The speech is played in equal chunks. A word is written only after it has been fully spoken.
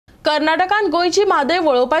कर्नाटकान गोयची म्हादय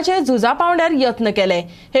वळोवपाचे झुजा पावंड्यार यत्न केले।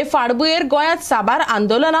 हे फाटभुंयेर गोंयांत साबार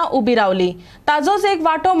आंदोलनां उबी रावली। ताजोच एक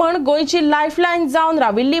वांटो म्हण गोयची लायफलायन जावन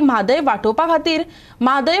राविल्ली म्हादय वांटोवपा खातीर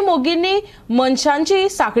म्हादय मोगींनी मनशांची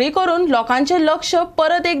साखळी करून लोकांचे लक्ष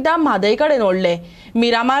परत एकदा म्हादय कडेन ओडले।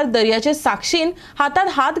 मिरामार दर्याचे साक्षीन हातांत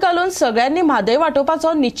हात घालून सगळ्यांनी म्हादय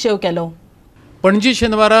वांटोवपाचो निश्चय केलो। पणजी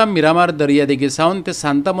शेनवारा मिरामार दर्यादेगेसावन ते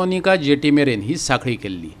सांता मोनिका जेटी मेरेन ही साखळी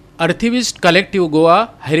केल्ली। अर्थीविस्ट collective Goa,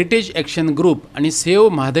 heritage action group आणि सेव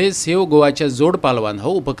म्हादय सेव गोवाच्या जोड पालवान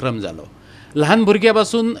हो उपक्रम जालो। लहान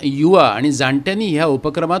भुरग्यापासून युवा आणि जाणट्यांनी ह्या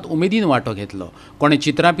उपक्रमात उमेदीन वांटो घेतलो। कोणे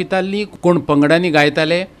चित्रां पिताल्ली, कोण पंगडांनी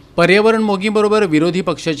गायताले। पर्यावरण मोगी बरोबर विरोधी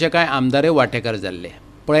पक्षाचे कांय आमदार वांटेकार जाल्ले।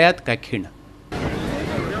 पळयात काय खीण।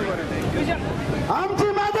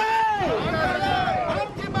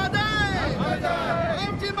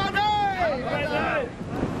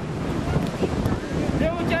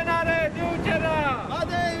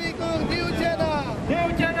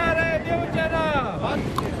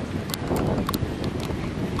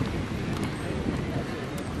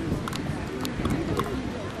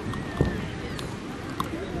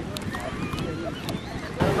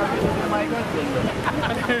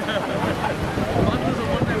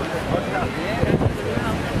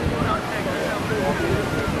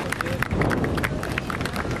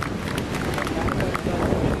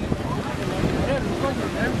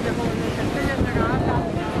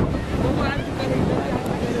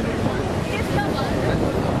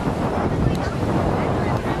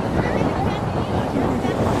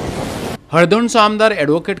 हळदणचो आमदार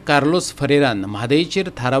एडवोकेट कार्लोस फरेरान म्हादयचेर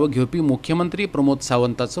थाराव घेवपी मुख्यमंत्री प्रमोद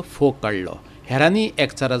सावंताचो फोग काढलो। हेरांनी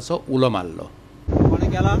एकचाराचो उलो मारलो। कोणे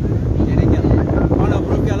केला तेणे केला, कोण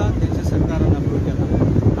अप्रूव केला तेंच्या सरकारान अप्रूव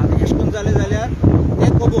केला। आतां एश कोन्न जालें जाल्यार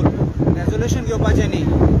तें कबूल रेजोल्यूशन घेवपाचें न्ही,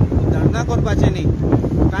 धरना करपाचें न्ही,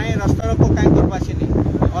 कांय रस्तो रोको कांय करपाचें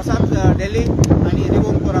न्ही। वसात डेली आनी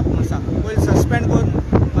रिवोक करप म्हूण सांग, पयलीं सस्पेंड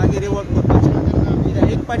करून मागीर रिवोक करपाचें।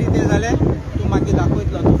 एक पाटी तें जालें तूं मागीर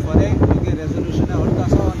दाखयतलो तूं फरें मागीर रेजोल्यूशना अर्थ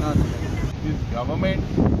आसा ना। This government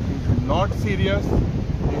is not serious.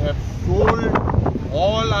 They have sold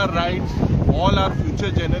all our rights, all our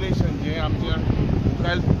future generation. जे आमच्या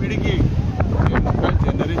मुखाल पिळगेक, जे मुखाल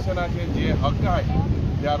जनरेशनाचे जे हक्क आहे,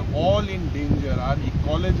 they are all in danger. Our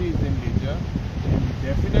ecology is in danger. And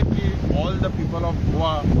definitely all the people of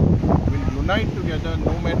Goa will unite together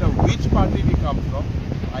no matter which party we come from.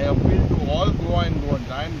 I appeal to all Goa and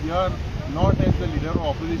Goans. I am here not as the leader of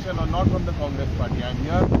opposition or not from the Congress party. I am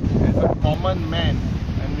here as a common man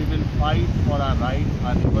and we will fight for our rights,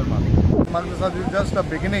 our river market. म्हाका दिसता just a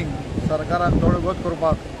beginning सरकारान तोडगोत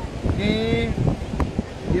करपाक की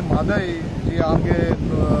ही म्हादय जी आमगे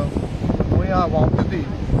गोंया व्हांवता ती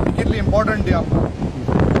कितली इम्पॉर्टंट ती आमकां।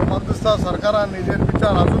 म्हाका दिसता सरकारान हेजेर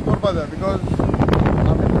विचार आजून करपा जाय, बिकॉज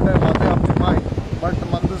आमी म्हणटाय म्हादय आमची माय, बट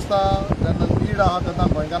म्हाका दिसता जेन्ना नीड आहा तेन्ना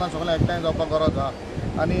गोंयकारां सगळें एकठांय जावपाक गरज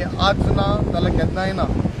आहा आणि आज ना जाल्यार केन्नाय ना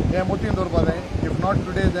हें मतीन दवरपा जाय। If not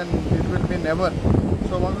today then it will be never.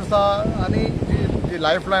 So म्हाका दिसता आनी जी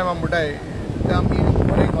लायफ लायन आमी म्हणटाय तें आमी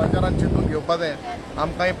बरें गोंयकारांक चिंतून घेवपा जाय,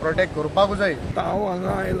 आमकां प्रोटेक्ट करपाकूच जाय। हांव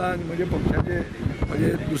हांगा आयला आनी म्हजे पक्षाचे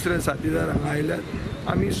म्हजे दुसरे साथीदार हांगा आयल्यात।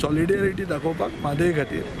 आमी सॉलिडेरिटी दाखोवपाक म्हादय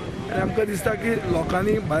खातीर आनी आमकां दिसता की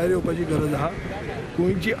लोकांनी भायर येवपाची गरज आहा।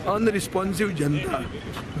 गोंयची अनरिस्पॉन्सीव जनता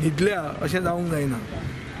न्हिदल्या अशें जावंक जायना।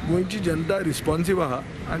 गोंयची जनता रिस्पॉन्सीव आहा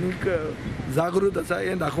आनीक जागृत आसा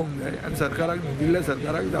हें दाखोवंक जाय आनी सरकाराक न्हिदिल्ल्या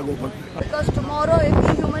सरकाराक जागोवपाक जाय। Because tomorrow if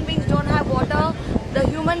we human beings don't have water, the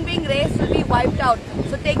human being race will be wiped out.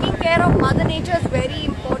 So taking care of Mother Nature is very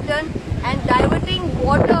important, and diverting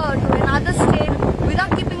water to another state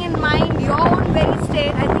without keeping in mind your own very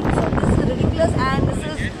state, I think so this is ridiculous and this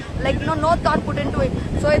is like no thought put into it.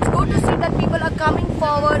 So it's good to see that people are coming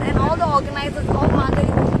forward and all the organizers of Mhadei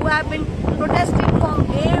who have been protesting from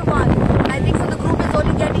day one. I think so the group is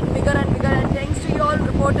only getting bigger and bigger, and thanks to you all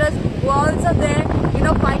reporters who are also there,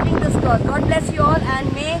 fighting this cause. God bless you all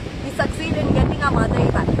and may we succeed in getting our Mhadei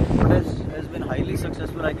back. Protest has been highly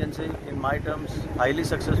successful, I can say in my terms, highly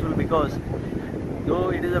successful, because though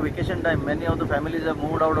it is a vacation time, many of the families have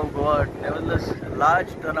moved out of Goa. Nevertheless,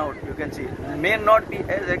 large turnout you can see. May not be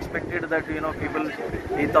as expected that people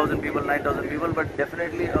 8,000 people, 9,000 people, but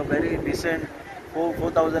definitely a very decent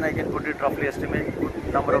 4,000 I can put it roughly estimate.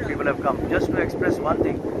 Good number of people have come just to express one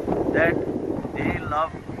thing, that they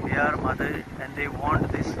love their Mhadei and they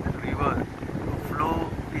want this river to flow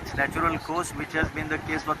its natural course, which has been the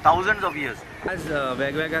case for thousands of years. आज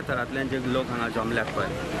वेगवेगळ्या थरांतल्यान जे लोक हांगा जमल्यात पळय,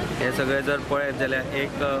 हे सगळे जर पळयत जाल्यार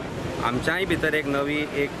एक आमच्याय भितर एक नवी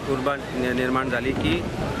एक उर्बा निर्माण जाली की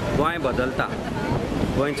गोंय बदलता।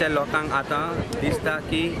 गोंयच्या लोकांक आतां दिसता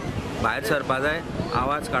की भायर सरपा जाय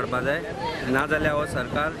आवाज काडपा जाय, नाजाल्यार हो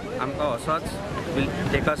सरकार आमकां असोच will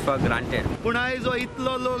take us for granted. पूण आयज जो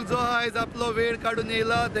इतलो लोक जो आयज आपलो वेळ काडून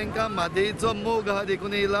येयला तांकां म्हादेईचो मोग आहा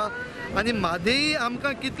देखून येयला आनी म्हादेई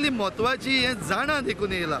आमकां कितली म्हत्वाची हें जाणा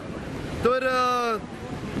देखून येयला. तर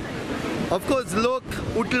ऑफकोर्स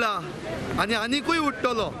लोक उठला आनी आनीकूय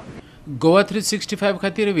उठतलो. गोवा 365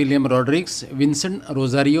 खातीर विलियम रॉड्रिक्स, विन्संट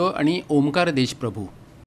रोजारियो आणि ओमकार देशप्रभू.